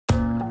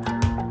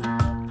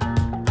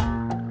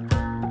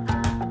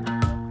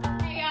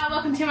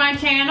to my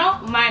channel.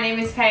 My name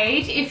is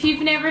Paige. If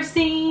you've never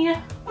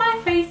seen my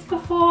face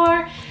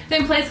before,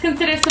 then please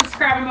consider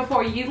subscribing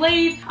before you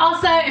leave.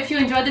 Also, if you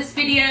enjoyed this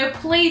video,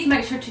 please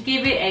make sure to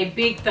give it a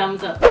big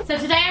thumbs up. So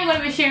today I'm going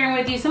to be sharing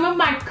with you some of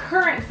my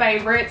current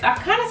favorites. I've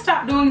kind of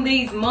stopped doing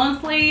these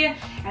monthly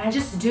and I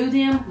just do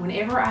them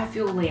whenever I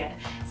feel led.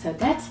 So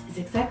that is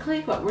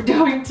exactly what we're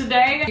doing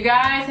today. You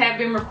guys have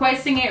been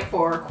requesting it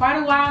for quite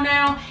a while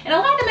now, and I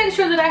like to make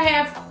sure that I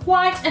have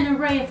quite an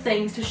array of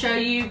things to show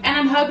you, and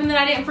I'm hoping that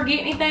I didn't forget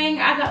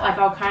anything. I got like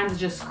all kinds of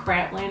just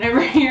crap laying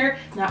over here.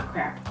 Not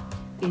crap,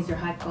 these are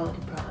high quality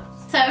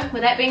products. So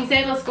with that being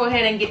said, let's go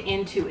ahead and get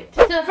into it.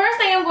 So the first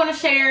thing I'm going to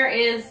share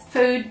is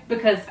food,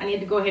 because I need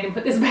to go ahead and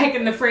put this back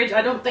in the fridge.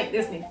 I don't think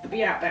this needs to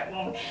be out that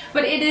long,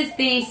 but it is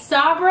the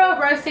Sabra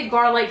roasted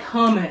garlic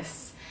hummus.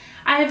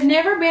 I have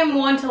never been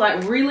one to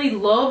like really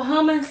love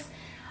hummus.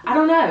 I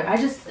don't know.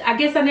 I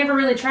guess I never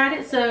really tried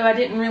it, so I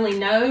didn't really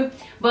know.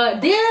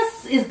 But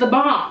this is the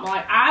bomb.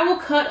 Like, I will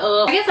cut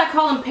up, I guess I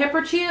call them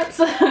pepper chips.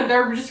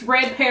 They're just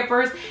red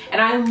peppers,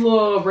 and I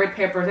love red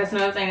peppers. That's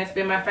another thing that's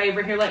been my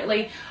favorite here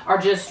lately, are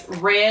just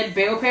red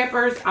bell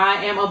peppers.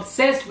 I am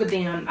obsessed with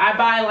them. I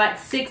buy like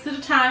 6 at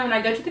a time when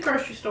I go to the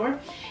grocery store,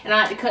 and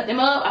I like to cut them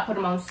up. I put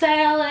them on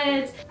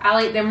salads.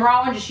 I'll eat them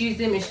raw and just use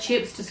them as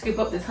chips to scoop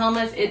up this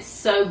hummus. It's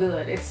so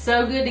good. It's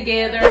so good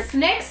together. This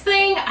next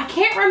thing, I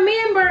can't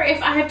remember if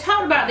I have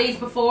talked about these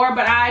before,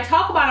 but I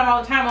talk about them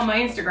all the time on my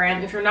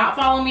Instagram. If you're not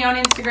following me on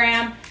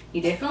Instagram,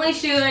 you definitely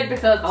should,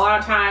 because a lot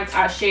of times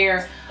I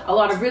share a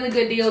lot of really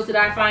good deals that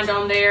I find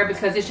on there,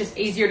 because it's just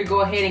easier to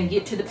go ahead and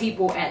get to the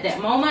people at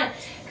that moment.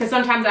 Because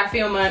sometimes I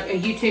film a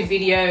YouTube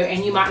video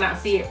and you might not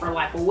see it for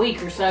like a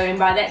week or so, and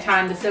by that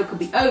time the sale could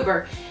be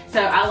over.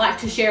 So I like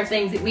to share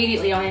things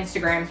immediately on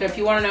Instagram. So if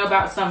you want to know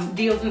about some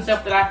deals and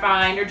stuff that I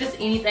find, or just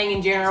anything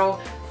in general,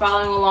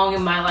 following along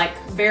in my like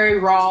very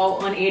raw,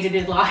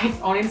 unedited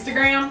life on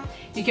Instagram,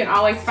 you can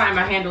always find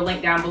my handle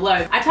linked down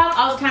below. I talk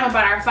all the time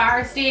about our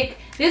Fire Stick.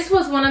 This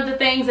was one of the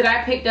things that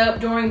I picked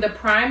up during the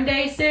Prime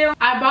Day sale.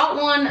 I bought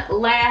one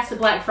last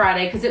Black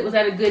Friday because it was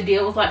at a good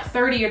deal. It was like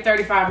 $30 or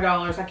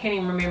 $35. I can't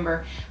even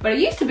remember. But it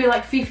used to be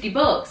like 50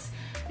 bucks.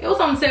 It was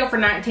on sale for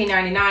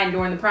 $19.99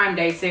 during the Prime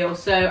Day sale.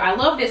 So I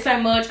loved it so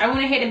much. I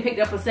went ahead and picked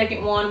up a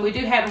second one. We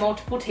do have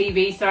multiple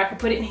TVs, so I could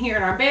put it in here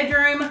in our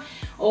bedroom.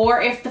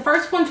 Or if the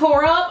first one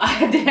tore up,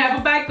 I did have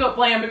a backup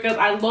plan, because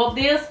I love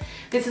this.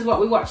 This is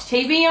what we watch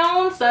TV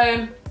on,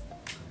 so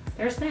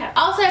there's that.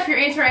 Also, if you're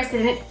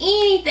interested in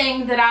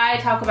anything that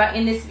I talk about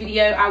in this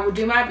video, I will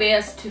do my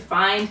best to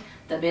find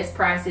the best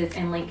prices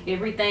and link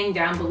everything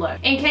down below.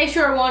 In case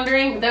you're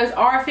wondering, those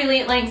are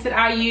affiliate links that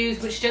I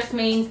use, which just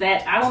means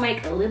that I will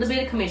make a little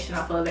bit of commission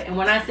off of it. And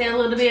when I say a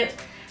little bit,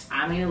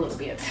 I mean a little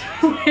bit.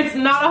 It's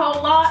not a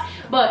whole lot,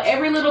 but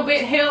every little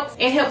bit helps.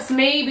 It helps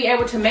me be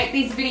able to make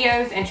these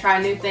videos and try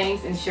new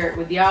things and share it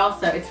with y'all.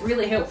 So it's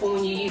really helpful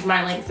when you use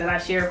my links that I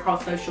share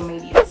across social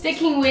media.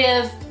 Sticking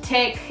with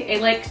tech,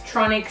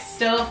 electronic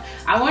stuff,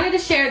 I wanted to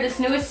share this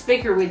newest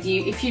speaker with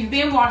you. If you've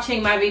been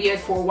watching my videos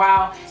for a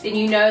while, then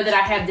you know that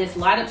I have this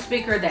light up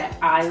speaker that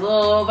I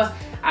love.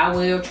 I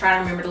will try to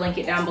remember to link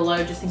it down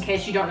below just in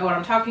case you don't know what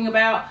I'm talking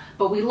about,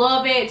 but we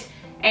love it.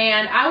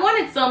 And I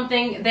wanted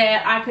something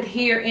that I could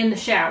hear in the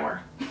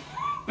shower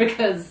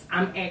because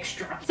I'm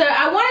extra. So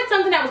I wanted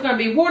something that was going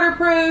to be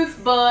waterproof,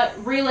 but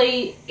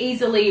really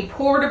easily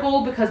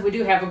portable, because we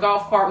do have a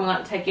golf cart. We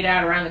like to take it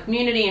out around the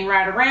community and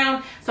ride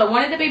around. So I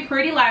wanted it to be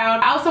pretty loud.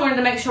 I also wanted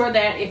to make sure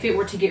that if it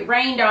were to get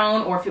rained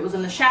on, or if it was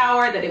in the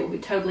shower, that it would be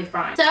totally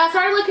fine. So I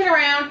started looking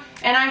around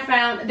and I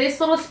found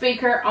this little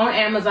speaker on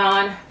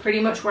Amazon,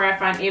 pretty much where I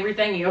find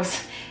everything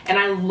else. And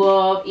I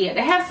love it.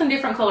 They have some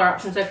different color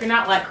options, so if you're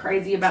not like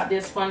crazy about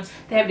this one,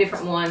 they have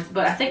different ones,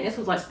 but I think this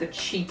was like the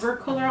cheaper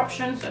color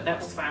option, so that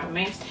was fine with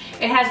me.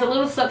 It has a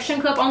little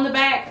suction cup on the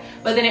back,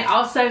 but then it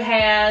also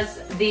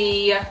has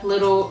the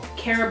little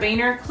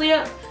carabiner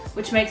clip,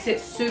 which makes it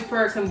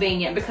super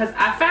convenient, because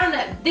I found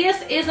that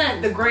this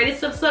isn't the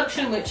greatest of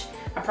suction, which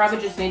I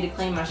probably just need to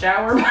clean my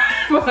shower.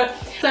 But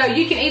so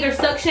you can either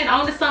suction it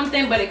onto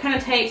something, but it kind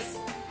of takes,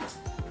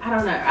 I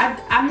don't know.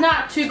 I'm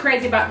not too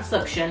crazy about the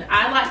suction.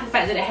 I like the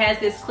fact that it has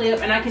this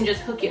clip and I can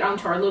just hook it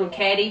onto our little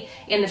caddy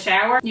in the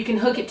shower. You can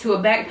hook it to a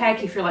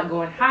backpack if you're like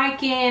going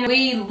hiking.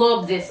 We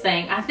love this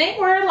thing. I think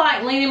we're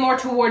like leaning more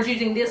towards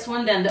using this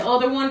one than the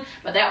other one,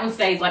 but that one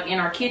stays like in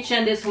our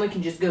kitchen. This one we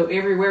can just go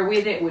everywhere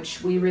with it,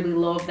 which we really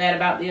love that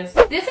about this.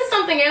 This is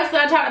something else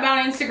that I talked about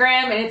on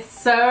Instagram, and it's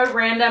so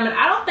random, and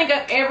I don't think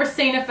I've ever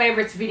seen a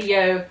favorites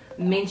video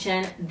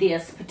mention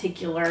this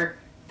particular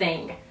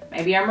thing.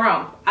 Maybe I'm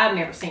wrong. I've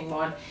never seen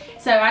one.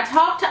 So I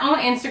talked on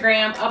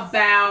Instagram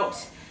about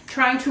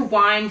trying to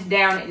wind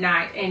down at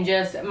night, and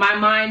just my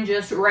mind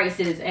just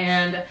races,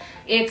 and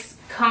it's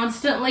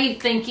constantly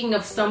thinking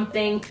of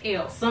something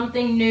else,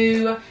 something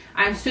new.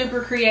 I'm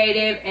super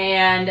creative,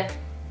 and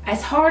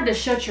it's hard to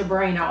shut your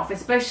brain off,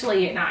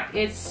 especially at night.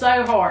 It's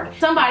so hard.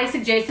 Somebody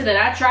suggested that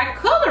I try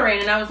coloring,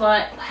 and I was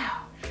like, wow.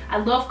 I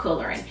love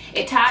coloring.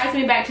 It ties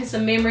me back to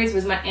some memories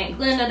with my Aunt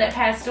Glenda that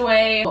passed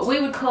away. But we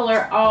would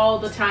color all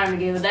the time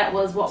together. That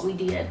was what we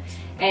did.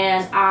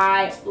 And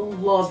I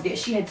loved it.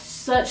 She had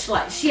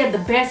she had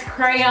the best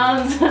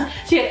crayons.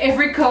 She had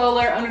every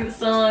color under the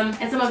sun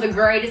and some of the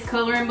greatest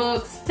coloring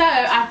books. So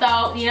I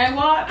thought, you know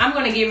what? I'm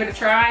gonna give it a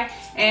try.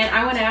 And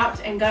I went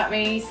out and got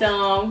me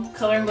some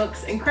coloring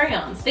books and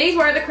crayons. These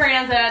were the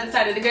crayons that I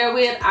decided to go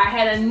with. I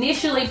had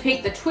initially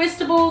picked the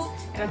Twistables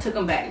and I took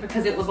them back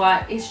because it was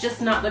like, it's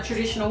just not the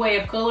traditional way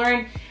of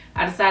coloring.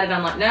 I decided,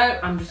 I'm like, no,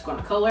 I'm just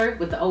gonna color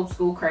with the old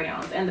school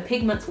crayons, and the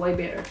pigment's way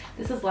better.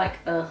 This is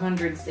like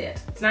 100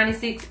 set. It's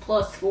 96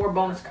 plus 4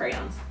 bonus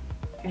crayons.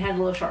 It has a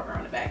little sharpener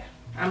on the back.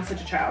 I'm such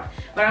a child.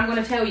 But I'm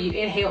gonna tell you,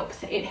 it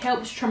helps. It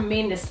helps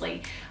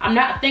tremendously. I'm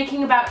not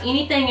thinking about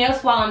anything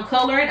else while I'm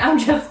coloring. I'm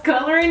just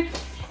coloring.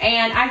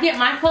 And I get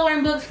my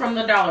coloring books from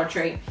the Dollar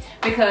Tree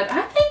because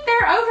I think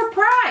they're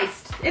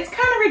overpriced. It's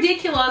kind of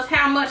ridiculous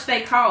how much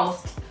they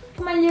cost.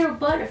 My little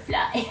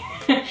butterfly.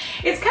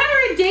 It's kind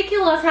of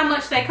ridiculous how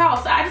much they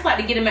cost. So I just like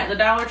to get them at the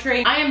Dollar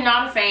Tree. I am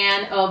not a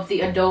fan of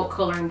the adult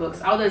coloring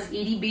books. All those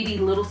itty bitty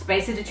little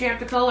spaces that you have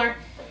to color.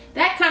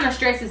 That kind of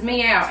stresses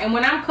me out. And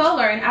when I'm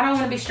coloring, I don't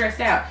want to be stressed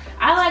out.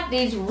 I like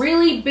these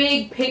really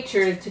big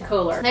pictures to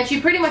color that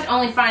you pretty much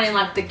only find in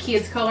like the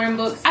kids coloring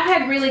books. I've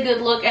had really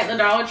good look at the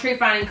Dollar Tree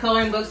finding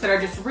coloring books that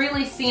are just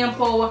really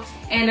simple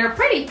and they're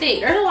pretty thick.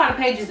 There's a lot of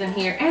pages in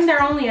here and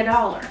they're only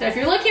 $1. So if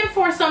you're looking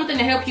for something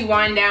to help you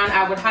wind down,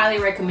 I would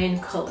highly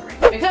recommend coloring.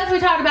 Because we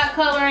talked about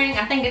coloring,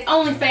 I think it's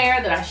only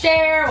fair that I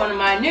share one of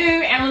my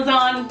new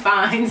Amazon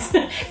finds.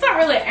 It's not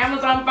really an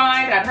Amazon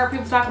find. I've heard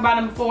people talk about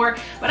them before,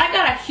 but I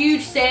got a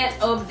huge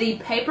set of the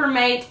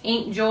Papermate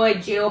Ink Joy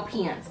gel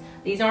pens.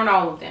 These aren't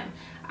all of them.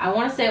 I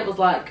want to say it was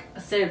like a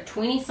set of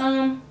 20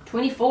 some,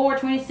 24,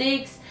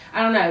 26.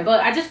 I don't know,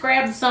 but I just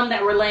grabbed some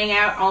that were laying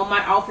out on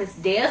my office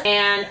desk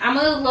and I'm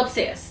a little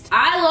obsessed.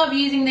 I love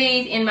using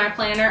these in my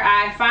planner.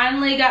 I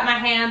finally got my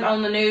hands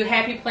on the new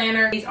Happy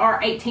Planner. These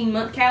are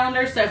 18-month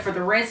calendars, so for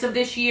the rest of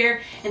this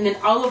year and then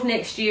all of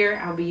next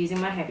year, I'll be using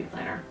my Happy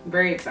Planner. I'm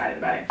very excited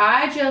about it.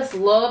 I just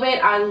love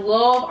it. I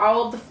love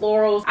all of the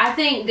florals. I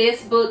think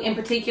this book in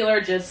particular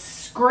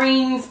just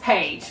screams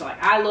page. Like,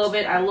 I love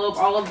it. I love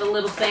all of the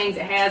little things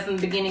it has in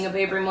the beginning of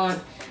every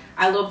month.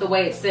 I love the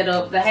way it's set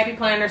up. The Happy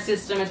Planner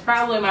system is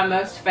probably my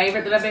most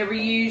favorite that I've ever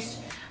used.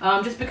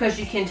 Just because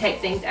you can take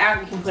things out,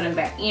 you can put them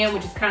back in,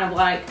 which is kind of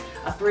like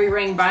a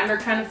 3-ring binder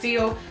kind of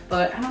feel.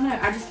 But I don't know,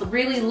 I just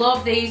really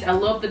love these. I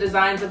love the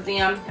designs of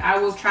them. I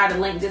will try to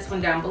link this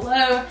one down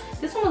below.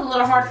 This one was a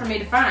little hard for me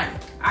to find.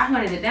 I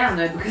hunted it down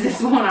though because it's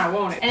the one I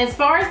wanted. And as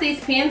far as these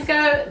pens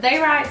go, they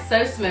write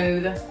so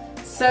smooth.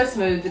 So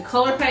smooth. The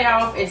color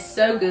payoff is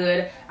so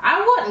good. I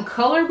wouldn't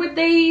color with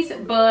these,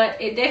 but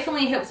it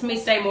definitely helps me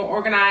stay more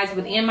organized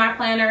within my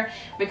planner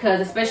because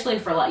especially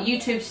for like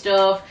YouTube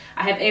stuff,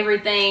 I have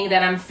everything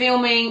that I'm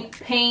filming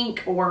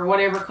pink or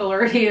whatever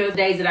color it is,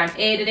 days that I'm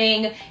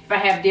editing. If I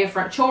have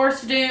different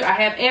chores to do, I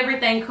have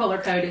everything color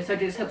coded, so it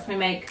just helps me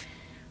make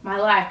my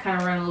life kind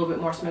of run a little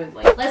bit more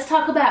smoothly. Let's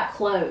talk about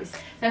clothes.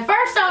 So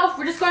first off,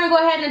 we're just going to go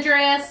ahead and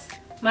address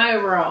my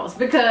overalls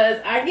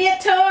because I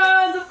get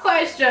tons of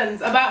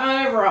questions about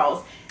my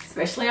overalls,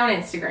 especially on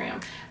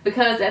Instagram,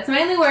 because that's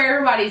mainly where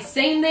everybody's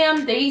seen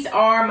them. These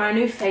are my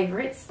new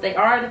favorites. They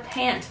are the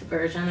pant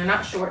version. They're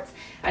not shorts.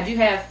 I do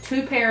have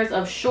 2 pairs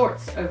of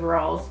shorts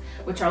overalls,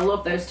 which I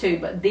love those too,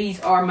 but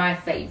these are my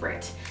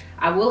favorite.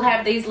 I will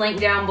have these linked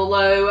down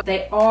below.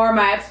 They are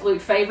my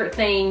absolute favorite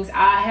things.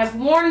 I have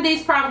worn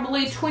these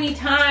probably 20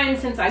 times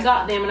since I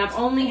got them, and I've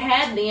only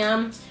had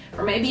them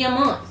for maybe a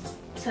month.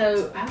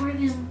 So I wear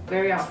them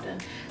very often.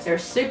 They're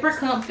super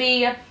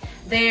comfy.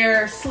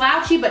 They're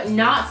slouchy, but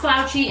not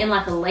slouchy in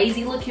like a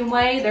lazy looking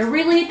way. They're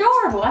really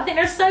adorable. I think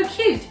they're so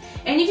cute.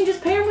 And you can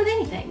just pair them with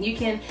anything. You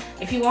can,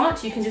 if you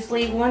want, you can just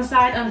leave one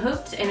side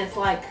unhooked and it's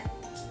like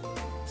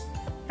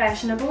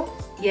fashionable.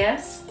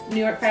 Yes, New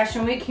York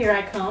Fashion Week, here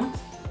I come.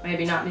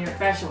 Maybe not New York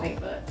Fashion Week,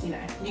 but you know,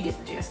 you get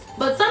the gist.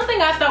 But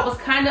something I thought was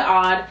kind of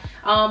odd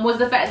was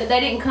the fact that they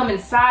didn't come in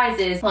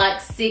sizes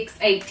like 6,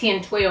 8,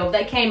 10, 12.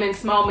 They came in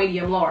small,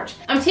 medium, large.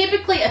 I'm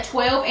typically a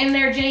 12 in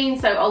their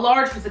jeans, so a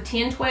large was a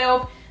 10,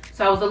 12.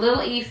 So I was a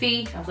little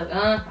iffy. I was like,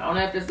 I don't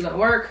know if this is gonna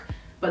work,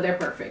 but they're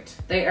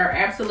perfect. They are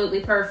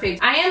absolutely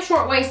perfect. I am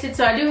short-waisted,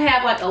 so I do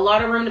have like a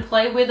lot of room to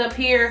play with up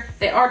here.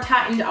 They are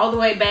tightened all the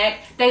way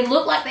back. They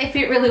look like they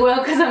fit really well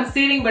because I'm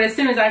sitting, but as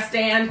soon as I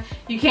stand,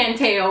 you can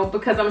tell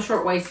because I'm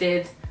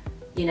short-waisted,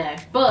 you know.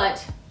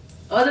 But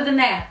other than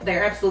that,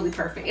 they're absolutely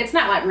perfect. It's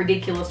not like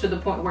ridiculous to the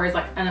point where it's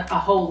like a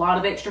whole lot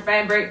of extra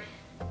fabric,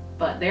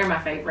 but they're my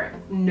favorite.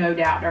 No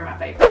doubt they're my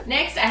favorite.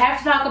 Next, I have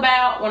to talk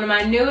about one of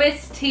my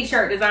newest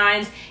t-shirt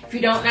designs. If you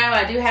don't know,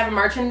 I do have a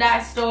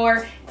merchandise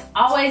store. It's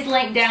always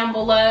linked down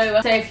below.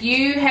 So if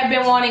you have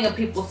been wanting a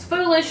People's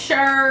Foolish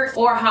shirt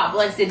or Hot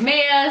Blessed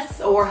Mess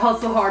or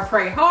Hustle Hard,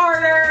 Pray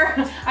Harder,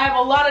 I have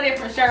a lot of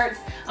different shirts.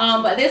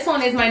 But this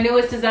one is my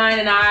newest design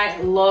and I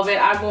love it.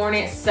 I've worn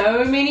it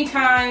so many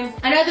times.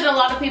 I know that a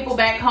lot of people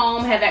back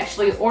home have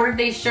actually ordered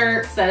these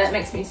shirts, so that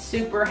makes me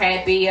super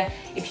happy.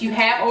 If you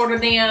have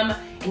ordered them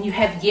and you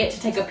have yet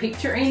to take a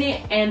picture in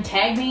it and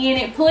tag me in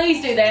it,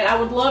 please do that. I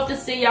would love to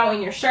see y'all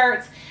in your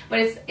shirts, but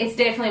it's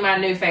definitely my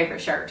new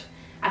favorite shirt.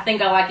 I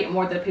think I like it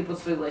more than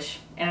People's Foolish.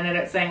 And I know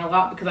that's saying a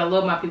lot because I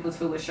love my People's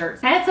Foolish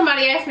shirts. I had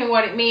somebody ask me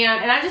what it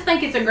meant, and I just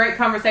think it's a great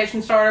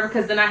conversation starter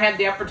because then I have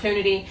the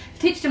opportunity to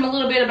teach them a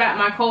little bit about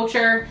my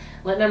culture,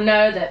 letting them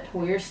know that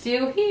we're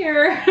still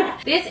here.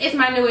 This is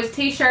my newest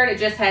t-shirt. It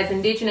just has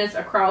Indigenous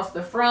across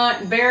the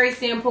front. Very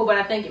simple, but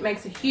I think it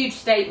makes a huge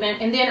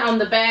statement. And then on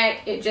the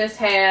back, it just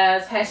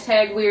has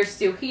hashtag we're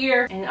still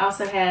here, and it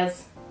also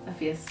has a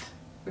fist.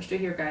 We're still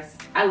here, guys.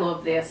 I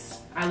love this.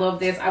 I love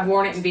this. I've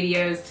worn it in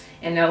videos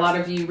and a lot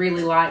of you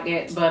really like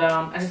it, but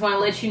I just want to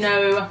let you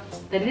know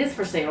that it is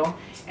for sale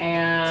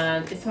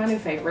and it's my new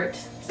favorite.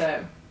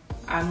 So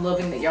I'm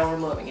loving that y'all are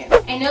loving it.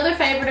 Another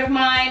favorite of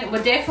mine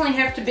would definitely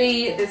have to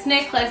be this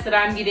necklace that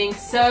I'm getting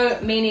so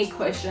many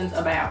questions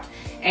about,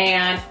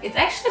 and it's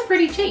actually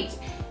pretty cheap.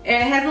 And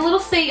it has a little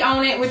seat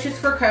on it, which is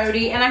for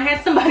Cody. And I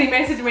had somebody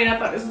message me and I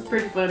thought this was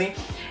pretty funny.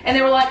 And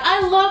they were like,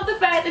 I love the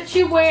fact that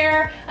you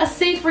wear a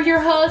seat for your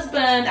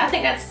husband. I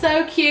think that's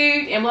so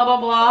cute and blah,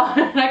 blah, blah.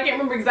 And I can't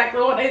remember exactly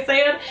what they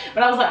said,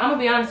 but I was like, I'm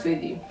gonna be honest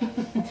with you.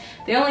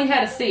 They only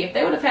had a C. If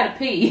they would have had a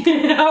P,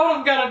 I would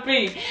have got a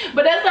P.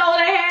 But that's all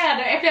they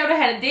had. If they would have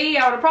had a D,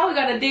 I would have probably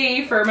got a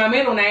D for my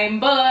middle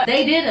name, but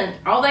they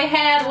didn't. All they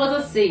had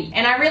was a C.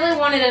 And I really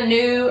wanted a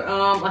new,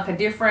 like a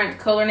different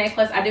color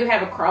necklace. I do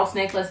have a cross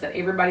necklace that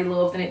everybody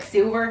loves and it's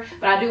silver,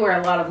 but I do wear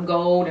a lot of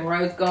gold and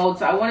rose gold.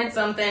 So I wanted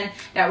something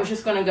that was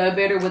just gonna go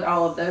better with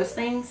all of those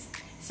things.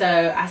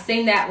 So I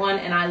seen that one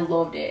and I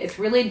loved it. It's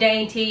really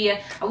dainty.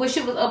 I wish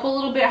it was up a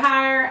little bit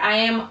higher. I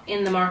am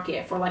in the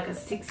market for like a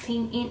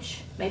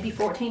 16-inch, maybe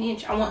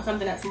 14-inch. I want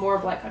something that's more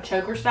of like a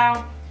choker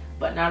style,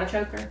 but not a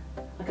choker.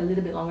 Like a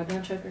little bit longer than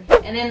a choker.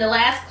 And then the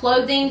last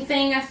clothing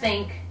thing, I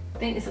think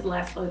this is the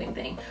last clothing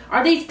thing,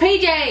 are these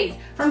PJs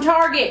from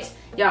Target.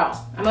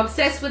 Y'all, I'm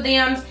obsessed with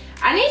them.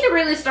 I need to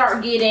really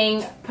start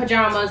getting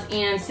pajamas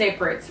in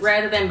separates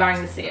rather than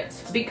buying the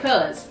sets,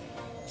 because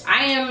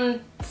I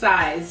am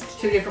sized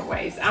two different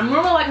ways. I'm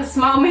normally like a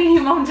small,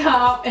 medium on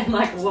top and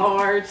like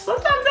large,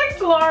 sometimes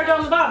extra large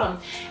on the bottom.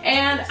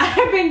 And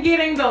I've been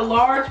getting the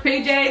large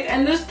PJs,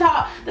 and the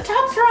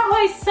tops are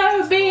always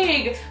so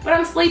big, but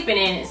I'm sleeping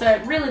in it, so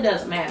it really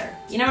doesn't matter.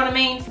 You know what I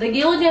mean? The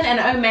Gilligan and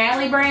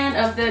O'Malley brand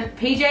of the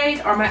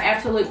PJs are my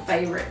absolute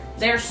favorite.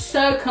 They're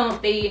so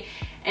comfy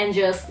and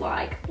just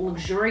like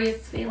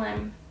luxurious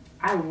feeling.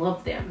 I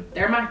love them.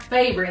 They're my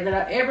favorite that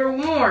I've ever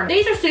worn.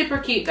 These are super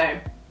cute though.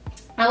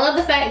 I love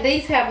the fact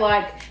these have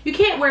like, you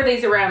can't wear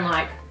these around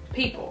like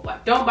people.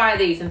 Like, don't buy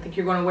these and think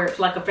you're going to wear it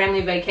to like a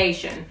family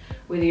vacation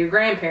with your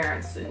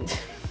grandparents. And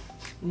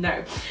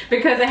no,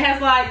 because it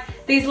has like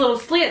these little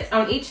slits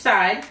on each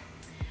side,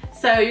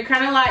 so you're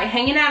kind of like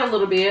hanging out a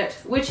little bit,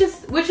 which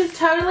is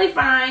totally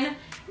fine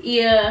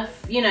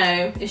if, you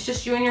know, it's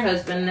just you and your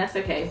husband, and that's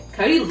okay.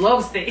 Cody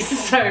loves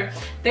these. So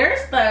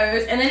there's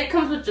those, and then it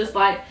comes with just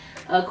like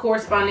a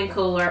corresponding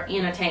cooler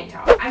in a tank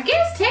top. I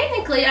guess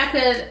technically I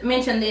could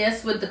mention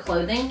this with the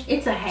clothing.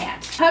 It's a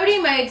hat. Cody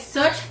made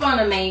such fun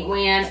of me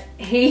when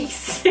he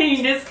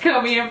seen this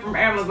come in from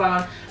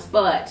Amazon,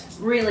 but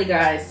really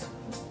guys,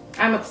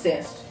 I'm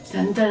obsessed.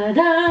 Dun, dun,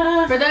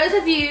 dun. For those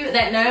of you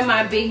that know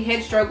my big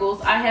head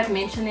struggles, I have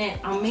mentioned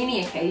it on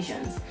many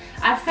occasions.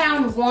 I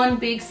found one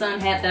big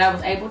sun hat that I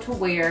was able to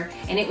wear,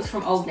 and it was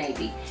from Old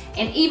Navy.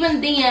 And even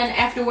then,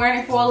 after wearing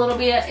it for a little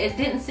bit, it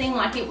didn't seem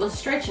like it was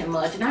stretching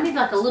much. And I need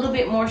like a little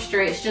bit more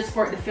stretch just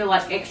for it to feel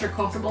like extra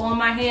comfortable on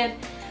my head.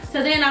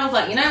 So then I was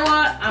like, you know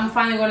what? I'm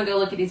finally going to go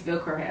look at these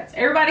Velcro hats.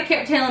 Everybody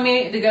kept telling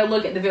me to go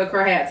look at the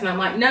Velcro hats, and I'm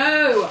like,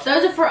 no,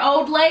 those are for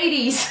old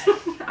ladies.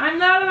 I'm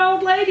not an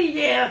old lady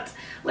yet.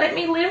 Let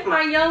me live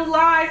my young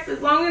life as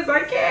long as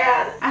I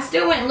can. I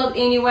still went and looked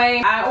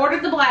anyway. I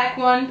ordered the black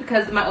one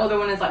because my other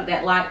one is like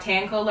that light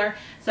tan color.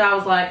 So I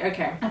was like,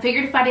 okay. I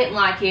figured if I didn't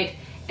like it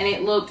and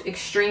it looked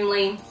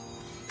extremely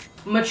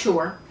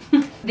mature,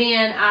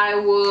 then I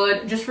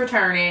would just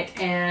return it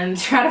and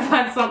try to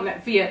find something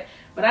that fit.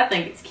 But I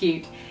think it's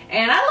cute.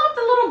 And I love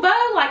the little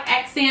bow like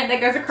accent that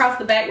goes across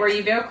the back where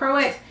you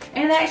Velcro it.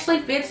 And it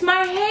actually fits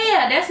my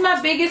head. That's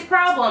my biggest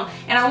problem.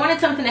 And I wanted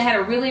something that had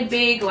a really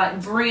big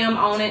like brim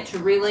on it to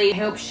really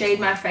help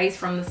shade my face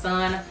from the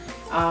sun.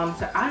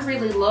 So I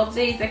really love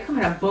these. They come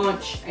in a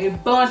bunch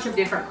of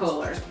different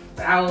colors.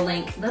 But I will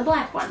link the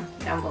black one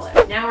down below.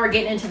 Now we're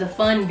getting into the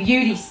fun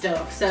beauty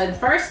stuff. So the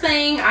first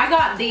thing, I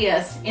got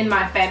this in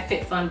my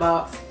FabFitFun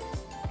box.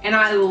 And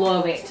I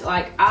love it.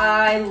 Like,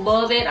 I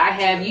love it. I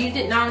have used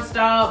it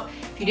nonstop.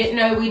 If you didn't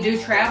know, we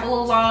do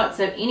travel a lot.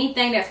 So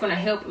anything that's going to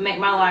help make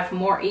my life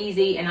more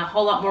easy and a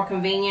whole lot more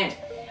convenient,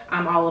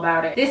 I'm all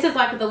about it. This is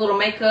like the little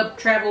makeup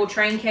travel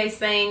train case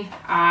thing.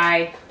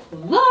 I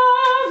love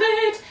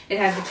it. It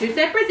has the two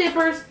separate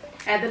zippers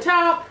at the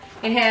top.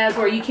 It has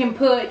where you can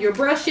put your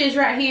brushes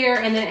right here,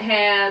 and then it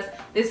has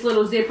this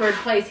little zippered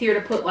place here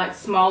to put like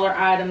smaller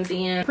items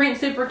in. Print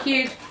super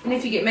cute, and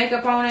if you get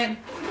makeup on it,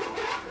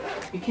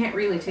 You can't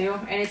really tell,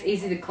 and it's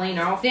easy to clean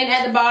off. Then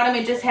at the bottom,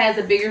 it just has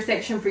a bigger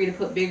section for you to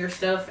put bigger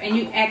stuff, and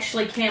you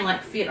actually can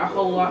like fit a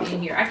whole lot in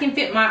here. I can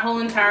fit my whole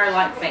entire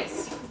like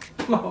face.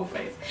 My whole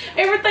face.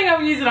 Everything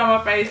I'm using on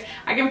my face,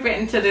 I can fit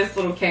into this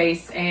little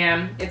case,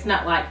 and it's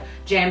not like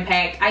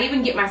jam-packed. I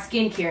even get my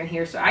skincare in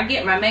here, so I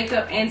get my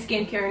makeup and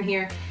skincare in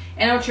here.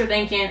 And I know what you're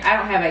thinking, I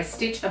don't have a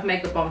stitch of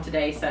makeup on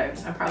today, so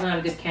I'm probably not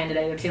a good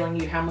candidate of telling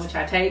you how much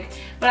I take.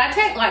 But I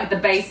take like the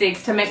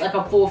basics to make like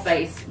a full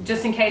face,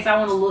 just in case I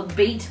want to look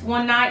beat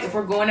one night. If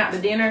we're going out to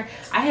dinner,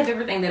 I have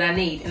everything that I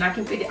need, and I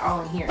can fit it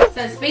all in here.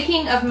 So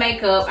speaking of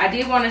makeup, I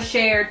did want to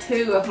share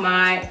 2 of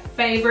my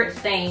favorite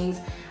things.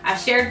 I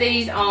shared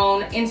these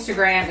on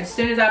Instagram as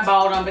soon as I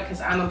bought them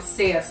because I'm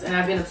obsessed, and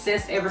I've been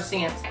obsessed ever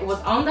since. I was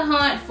on the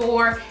hunt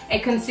for a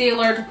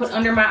concealer to put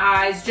under my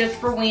eyes just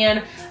for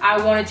when I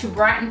wanted to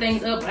brighten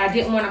things up, but I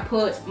didn't want to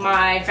put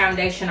my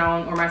foundation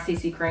on or my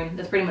CC cream.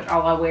 That's pretty much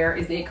all I wear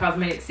is the It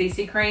Cosmetics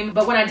CC cream.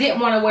 But when I didn't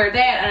want to wear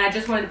that and I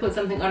just wanted to put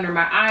something under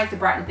my eyes to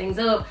brighten things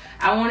up,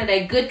 I wanted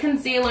a good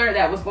concealer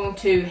that was going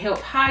to help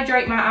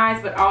hydrate my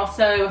eyes but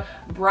also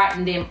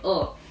brighten them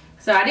up.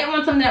 So I didn't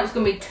want something that was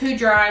going to be too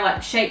dry,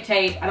 like Shape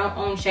Tape. I don't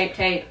own Shape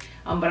Tape,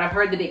 but I've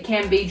heard that it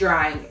can be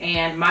drying,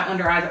 and my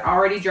under eyes are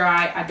already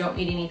dry. I don't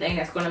need anything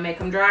that's going to make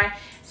them dry.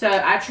 So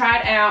I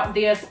tried out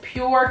this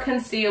Pure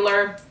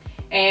Concealer,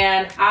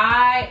 and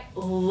I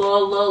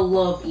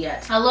love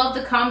it. I love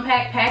the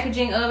compact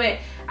packaging of it.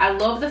 I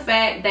love the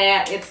fact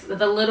that it's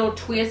the little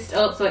twist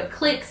up, so it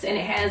clicks and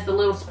it has the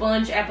little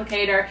sponge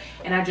applicator,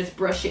 and I just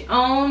brush it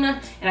on,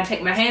 and I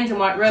take my hands and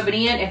rub it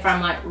in if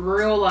I'm like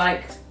real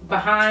like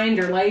behind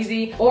or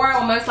lazy, or I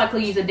will most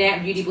likely use a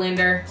damp beauty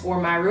blender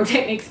or my Real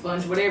Technique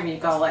sponge, whatever you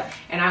call it,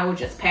 and I will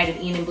just pat it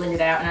in and blend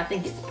it out, and I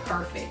think it's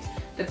perfect.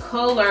 The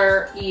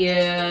color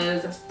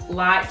is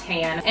light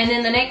tan. And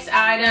then the next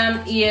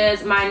item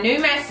is my new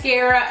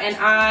mascara, and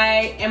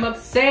I am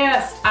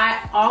obsessed.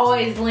 I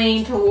always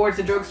lean towards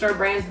the drugstore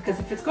brands because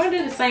if it's going to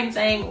do the same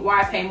thing,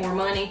 why pay more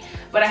money?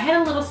 But I had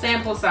a little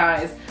sample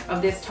size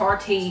of this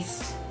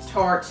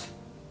Tarte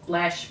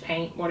Lash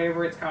Paint,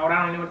 whatever it's called.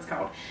 I don't know what it's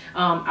called.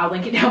 I'll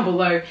link it down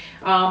below.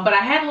 But I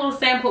had a little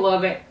sample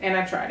of it, and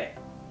I tried it.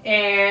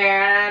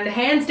 And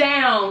hands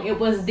down, it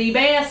was the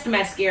best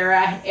mascara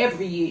I have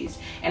ever used.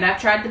 And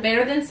I've tried the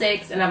Better Than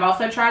Sex, and I've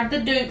also tried the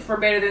dupe for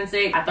Better Than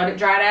Sex. I thought it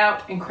dried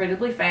out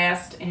incredibly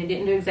fast, and it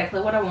didn't do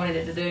exactly what I wanted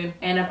it to do.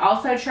 And I've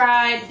also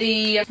tried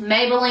the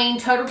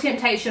Maybelline Total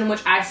Temptation,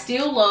 which I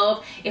still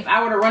love. If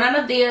I were to run out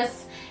of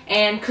this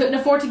and couldn't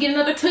afford to get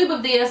another tube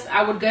of this,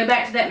 I would go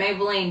back to that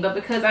Maybelline. But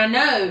because I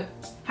know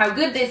how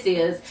good this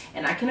is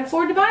and I can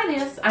afford to buy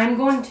this, I'm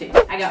going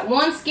to. I got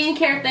one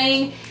skincare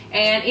thing,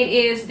 and it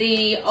is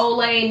the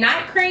Olay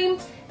Night Cream,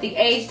 the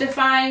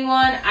age-defying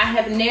one. I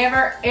have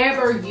never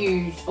ever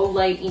used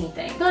Olay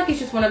anything. I feel like it's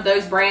just one of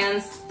those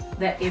brands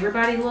that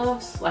everybody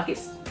loves, like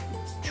it's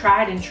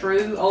tried and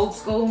true, old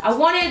school. I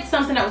wanted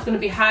something that was going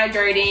to be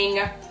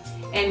hydrating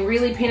and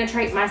really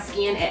penetrate my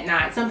skin at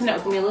night. Something that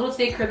was going to be a little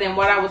thicker than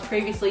what I was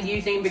previously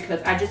using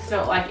because I just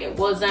felt like it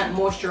wasn't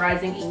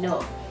moisturizing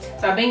enough.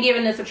 So I've been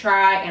giving this a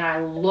try, and I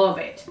love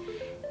it.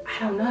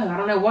 I don't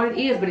know what it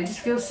is, but it just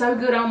feels so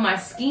good on my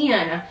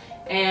skin,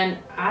 and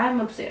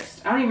I'm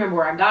obsessed. I don't even remember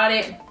where I got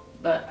it,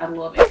 but I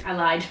love it. I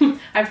lied. I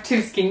have 2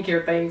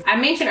 skincare things. I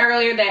mentioned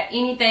earlier that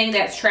anything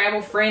that's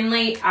travel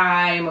friendly,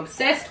 I am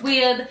obsessed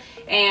with,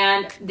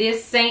 and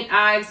this St.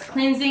 Ives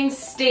cleansing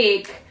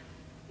stick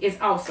is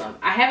awesome.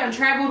 I haven't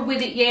traveled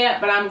with it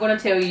yet, but I'm going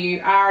to tell you,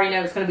 I already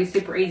know it's going to be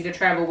super easy to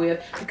travel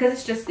with because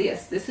it's just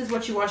this. This is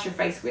what you wash your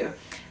face with.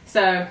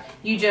 So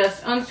you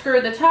just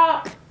unscrew the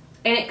top,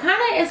 and it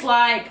kind of is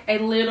like a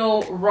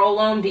little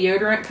roll-on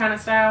deodorant kind of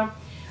style,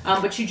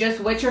 but you just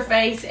wet your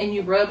face and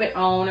you rub it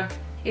on.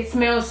 It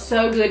smells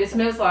so good. It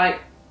smells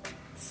like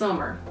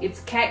summer.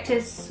 It's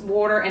cactus,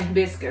 water, and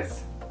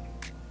hibiscus.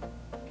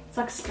 It's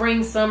like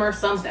spring, summer,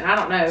 something. I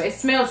don't know. It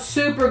smells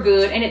super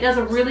good, and it does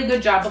a really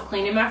good job of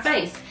cleaning my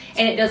face.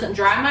 And it doesn't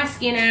dry my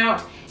skin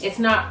out. It's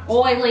not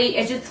oily.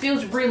 It just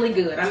feels really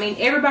good. I mean,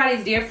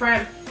 everybody's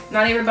different.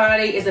 Not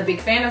everybody is a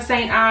big fan of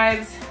St.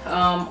 Ives.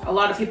 A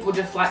lot of people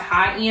just like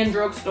high-end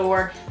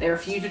drugstore. They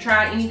refuse to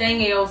try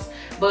anything else.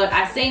 But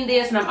I've seen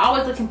this, and I'm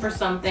always looking for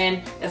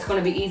something that's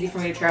going to be easy for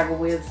me to travel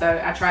with.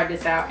 So I tried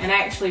this out, and I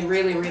actually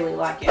really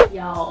like it.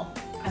 Y'all,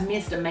 I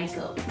missed a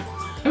makeup.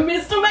 I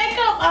missed a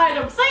makeup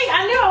item. See,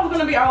 I knew I was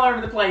going to be all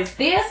over the place.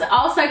 This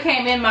also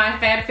came in my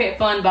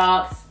FabFitFun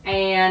box,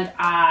 and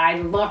I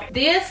love it.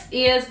 This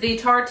is the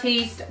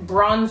Tarteist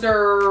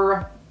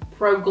Bronzer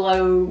Pro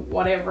Glow,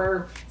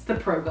 whatever. It's the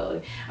Pro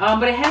Glow.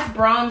 But it has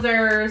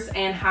bronzers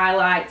and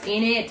highlights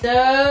in it.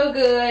 So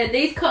good.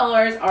 These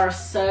colors are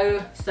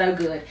so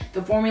good.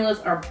 The formulas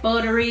are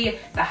buttery.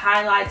 The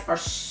highlights are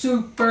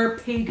super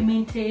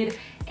pigmented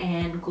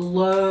and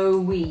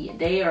glowy.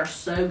 They are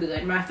so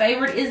good. My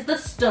favorite is the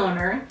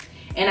Stunner,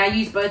 and I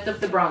use both of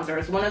the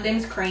bronzers. One of them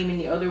is cream and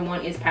the other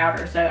one is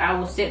powder. So I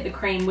will set the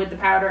cream with the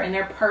powder, and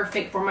they're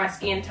perfect for my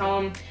skin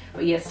tone.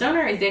 But yeah,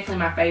 stoner is definitely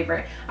my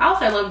favorite. I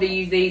also love to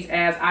use these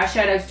as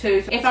eyeshadows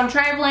too. So if I'm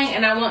traveling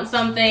and I want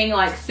something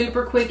like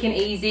super quick and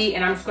easy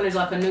and I'm just going to do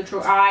like a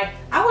neutral eye,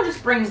 I will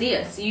just bring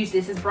this, use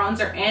this as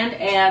bronzer and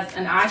as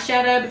an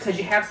eyeshadow, because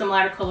you have some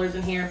lighter colors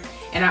in here.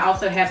 And I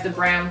also have the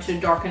brown to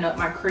darken up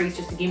my crease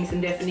just to give me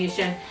some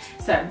definition.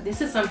 So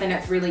this is something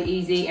that's really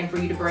easy and for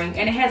you to bring.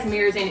 And it has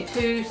mirrors in it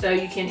too, so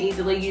you can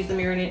easily use the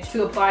mirror in it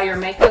to apply your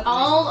makeup.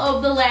 All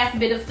of the last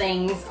bit of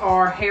things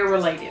are hair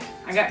related.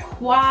 I got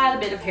quite a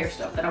bit of hair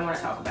stuff that I want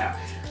to talk about.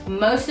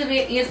 Most of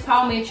it is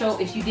Paul Mitchell.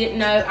 If you didn't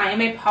know, I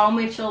am a Paul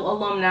Mitchell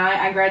alumni.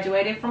 I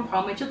graduated from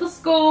Paul Mitchell the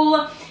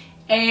school.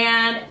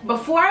 And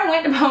before I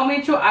went to Paul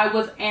Mitchell, I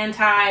was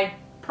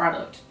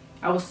anti-product.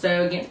 I was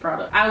so against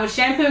product. I would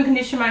shampoo and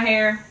condition my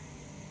hair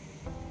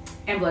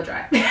and blow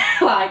dry.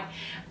 Like,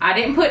 I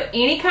didn't put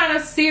any kind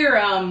of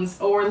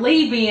serums or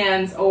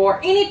leave-ins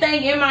or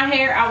anything in my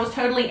hair. I was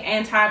totally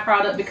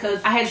anti-product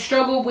because I had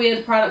struggled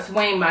with products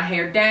weighing my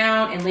hair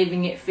down and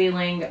leaving it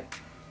feeling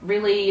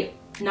really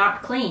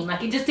not clean.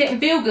 Like, it just didn't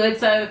feel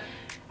good. So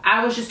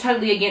I was just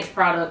totally against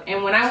product.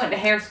 And when I went to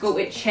hair school,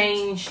 it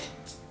changed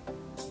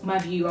my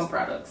view on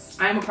products.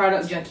 I'm a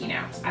product junkie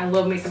now. I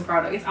love me some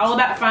product. It's all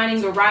about finding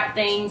the right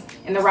things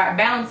and the right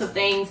balance of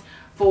things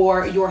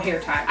for your hair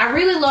type. I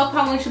really love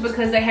Paul Mitchell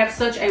because they have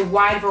such a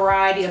wide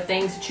variety of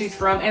things to choose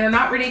from, and they're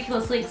not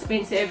ridiculously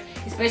expensive,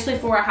 especially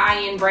for a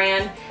high-end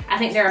brand. I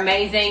think they're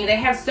amazing. They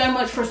have so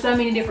much for so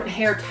many different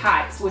hair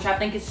types, which I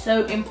think is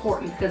so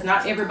important because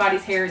not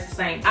everybody's hair is the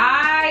same.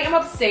 I am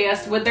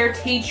obsessed with their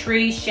tea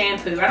tree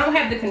shampoo. I don't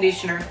have the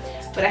conditioner,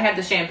 but I have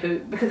the shampoo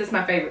because it's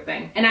my favorite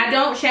thing. And I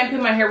don't shampoo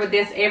my hair with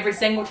this every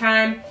single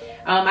time.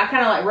 I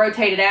kind of like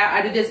rotate it out.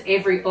 I do this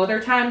every other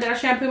time that I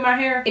shampoo my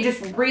hair. It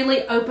just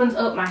really opens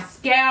up my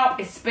scalp,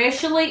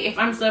 especially if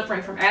I'm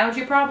suffering from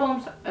allergy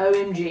problems.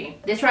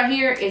 OMG. This right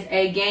here is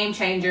a game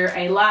changer,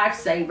 a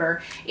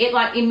lifesaver. It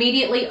like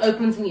immediately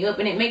opens me up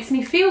and it makes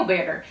me feel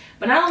better.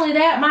 But not only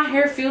that, my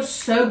hair feels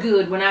so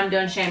good when I'm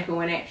done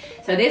shampooing it.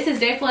 So this is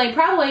definitely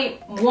probably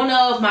one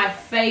of my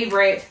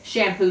favorite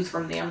shampoos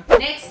from them.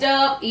 Next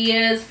up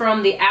is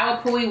from the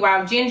Awapui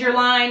Wild Ginger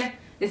line.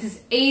 This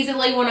is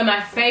easily one of my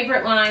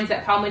favorite lines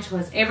that Paul Mitchell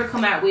has ever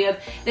come out with.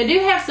 They do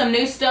have some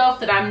new stuff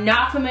that I'm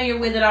not familiar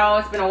with at all.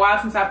 It's been a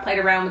while since I've played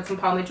around with some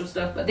Paul Mitchell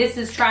stuff, but this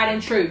is tried and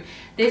true.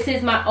 This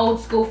is my old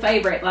school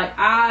favorite. Like,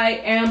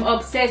 I am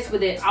obsessed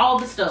with it. All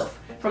the stuff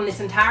from this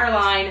entire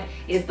line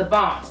is the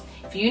bomb.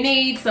 If you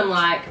need some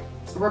like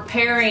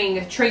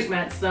repairing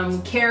treatments,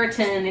 some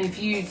keratin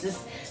infused,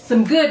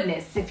 some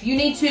goodness, if you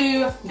need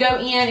to go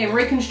in and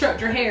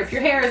reconstruct your hair, if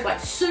your hair is like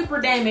super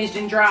damaged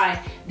and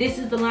dry, this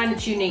is the line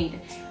that you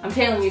need. I'm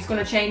telling you, it's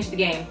going to change the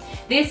game.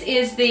 This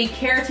is the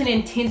keratin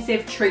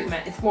intensive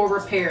treatment. It's for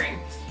repairing.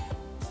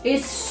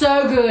 It's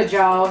so good,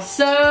 y'all.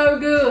 So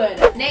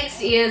good.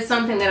 Next is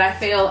something that I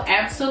feel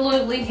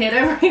absolutely head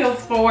over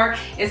heels for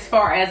as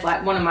far as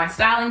like one of my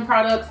styling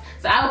products.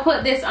 So I will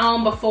put this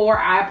on before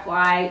I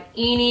apply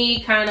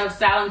any kind of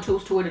styling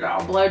tools to it at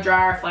all. Blow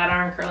dryer, flat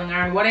iron, curling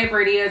iron, whatever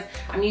it is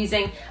I'm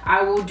using,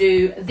 I will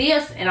do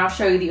this and I'll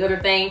show you the other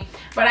thing.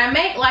 But I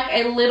make like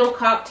a little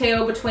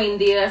cocktail between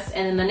this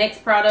and then the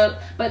next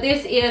product. But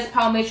this is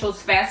Paul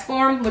Mitchell's Fast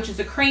Form, which is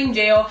a cream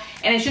gel,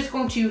 and it's just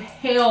going to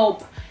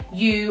help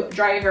you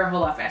dry your hair a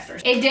whole lot faster.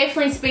 It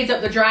definitely speeds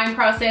up the drying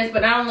process,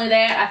 but not only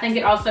that, I think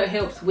it also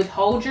helps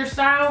withhold your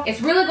style. It's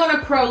really going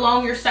to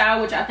prolong your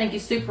style, which I think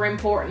is super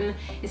important,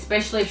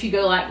 especially if you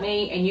go like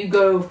me and you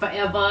go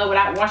forever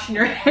without washing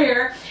your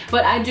hair.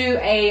 But I do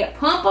a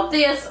pump of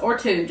this or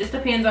two, just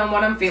depends on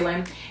what I'm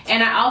feeling.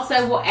 And I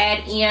also will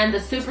add in the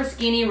Super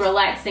Skinny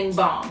Relaxing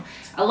Balm.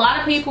 A lot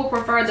of people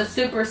prefer the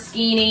Super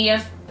Skinny,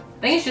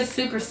 I think it's just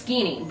Super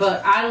Skinny,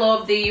 but I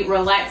love the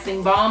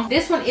Relaxing Balm.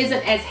 This one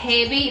isn't as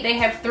heavy. They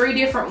have 3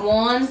 different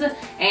ones,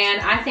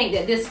 and I think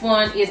that this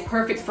one is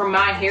perfect for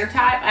my hair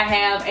type. I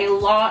have a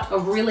lot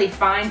of really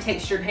fine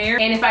textured hair,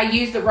 and if I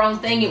use the wrong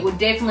thing, it would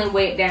definitely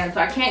weigh it down.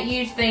 So I can't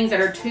use things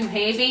that are too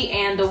heavy,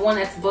 and the one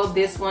that's above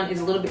this one is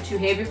a little bit too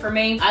heavy for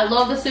me. I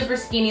love the Super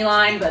Skinny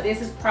line, but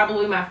this is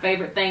probably my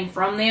favorite thing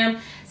from them.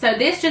 So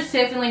this just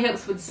definitely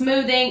helps with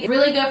smoothing. It's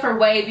really good for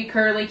wavy,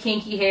 curly,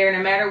 kinky hair,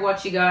 no matter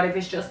what you got, if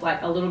it's just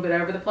like a little bit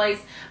over the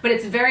place. But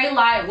it's very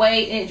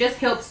lightweight and it just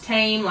helps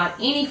tame like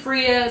any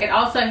frizz. It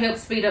also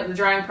helps speed up the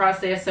drying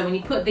process. So when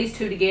you put these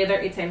two together,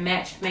 it's a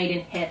match made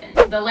in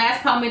heaven. The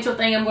last Paul Mitchell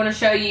thing I'm going to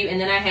show you,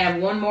 and then I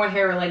have one more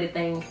hair related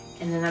thing,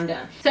 and then I'm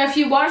done. So if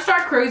you watched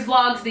our cruise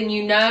vlogs, then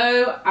you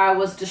know I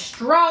was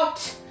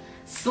distraught.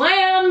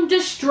 Slam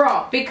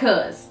distraught,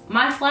 because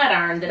my flat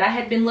iron that I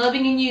had been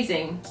loving and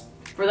using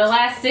for the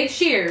last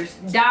 6 years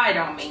died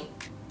on me.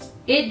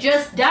 It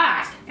just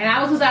died, and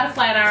I was without a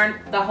flat iron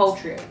the whole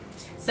trip.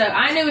 So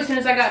I knew as soon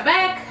as I got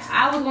back,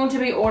 I was going to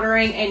be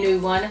ordering a new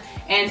one,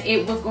 and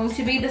it was going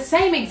to be the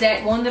same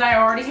exact one that I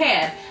already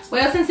had.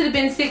 Well, since it had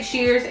been 6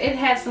 years, it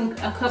had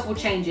a couple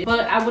changes.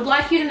 But I would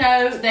like you to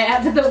know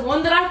that the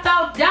one that I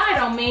thought died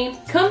on me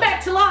come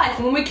back to life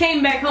when we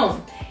came back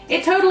home.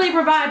 It totally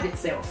revived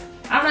itself.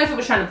 I don't know if it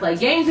was trying to play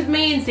games with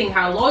me and seeing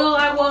how loyal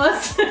I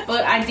was,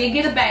 but I did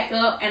get a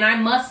backup, and I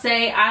must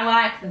say I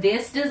like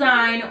this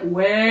design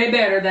way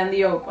better than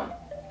the open,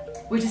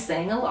 which is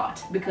saying a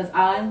lot because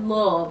I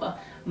love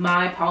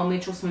my Paul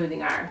Mitchell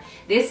smoothing iron.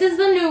 This is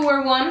the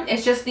newer one.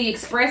 It's just the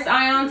Express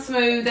Ion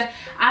Smooth.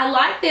 I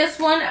like this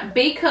one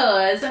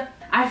because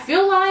I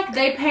feel like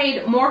they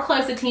paid more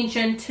close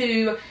attention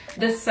to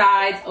the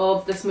sides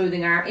of the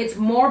smoothing iron. It's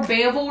more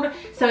beveled,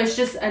 so it's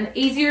just an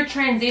easier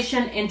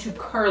transition into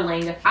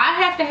curling. I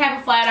have to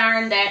have a flat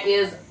iron that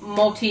is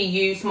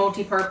multi-use,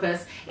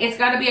 multi-purpose. It's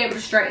got to be able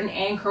to straighten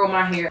and curl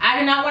my hair. I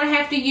do not want to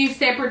have to use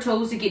separate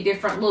tools to get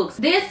different looks.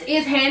 This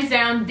is hands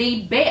down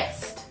the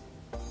best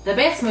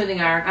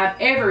smoothing iron I've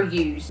ever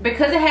used.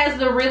 Because it has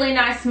the really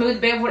nice smooth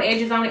beveled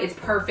edges on it, it's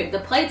perfect. The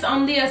plates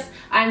on this,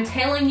 I'm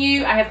telling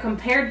you, I have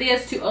compared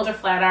this to other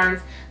flat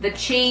irons, the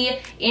Chi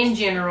in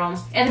general.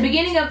 At the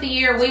beginning of the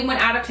year, we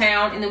went out of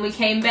town and then we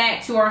came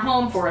back to our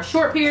home for a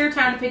short period of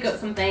time to pick up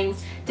some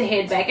things to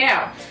head back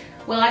out.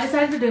 Well, I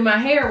decided to do my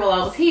hair while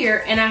I was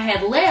here, and I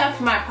had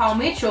left my Paul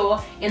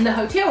Mitchell in the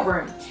hotel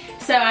room.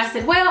 So I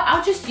said, well,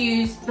 I'll just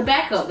use the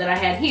backup that I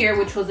had here,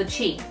 which was a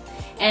Chi.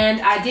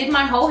 And I did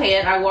my whole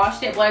head. I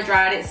washed it, blow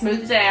dried it,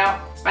 smoothed it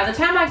out. By the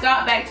time I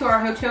got back to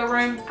our hotel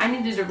room, I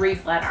needed to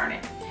re-flat iron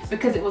it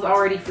because it was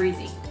already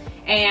freezing.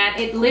 And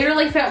it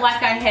literally felt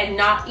like I had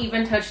not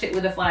even touched it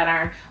with a flat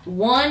iron.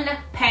 One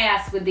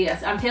pass with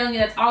this. I'm telling you,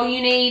 that's all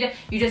you need.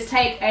 You just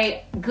take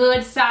a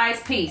good size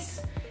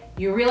piece.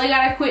 You really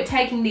gotta quit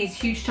taking these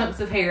huge chunks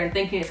of hair and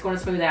thinking it's gonna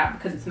smooth out,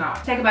 because it's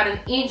not. Take about an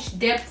inch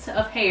depth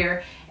of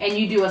hair and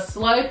you do a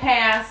slow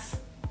pass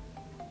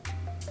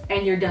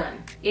and you're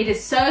done. It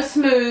is so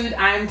smooth.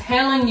 I'm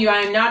telling you,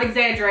 I'm not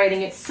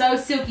exaggerating. It's so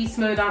silky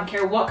smooth. I don't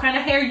care what kind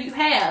of hair you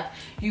have.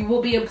 You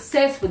will be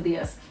obsessed with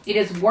this. It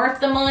is worth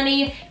the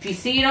money. If you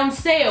see it on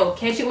sale,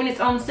 catch it when it's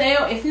on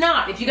sale. If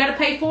not, if you got to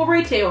pay full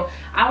retail,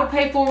 I would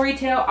pay full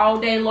retail all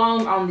day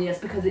long on this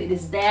because it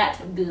is that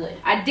good.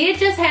 I did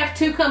just have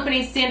 2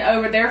 companies send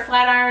over their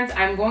flat irons.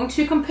 I'm going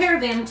to compare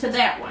them to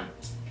that one.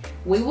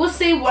 We will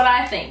see what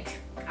I think.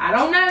 I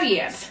don't know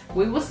yet.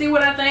 We will see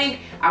what I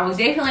think. I will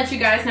definitely let you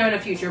guys know in a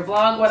future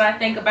vlog what I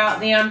think about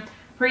them.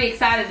 Pretty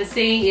excited to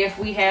see if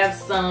we have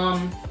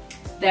some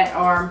that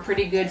are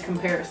pretty good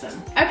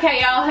comparison.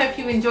 Okay, y'all, hope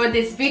you enjoyed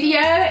this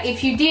video.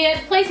 If you did,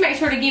 please make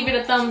sure to give it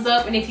a thumbs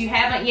up, and if you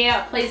haven't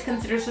yet, please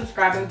consider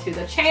subscribing to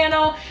the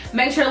channel.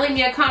 Make sure to leave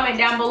me a comment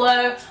down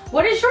below.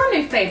 What is your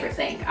new favorite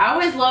thing? I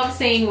always love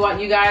seeing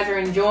what you guys are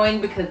enjoying,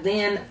 because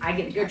then I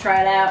get to go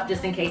try it out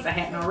just in case I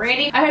hadn't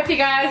already. I hope you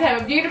guys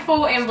have a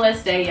beautiful and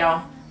blessed day,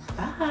 y'all.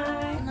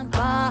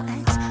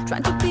 Bye.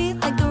 Trying to be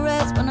like the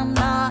rest when I'm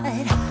not.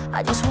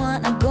 I just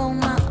wanna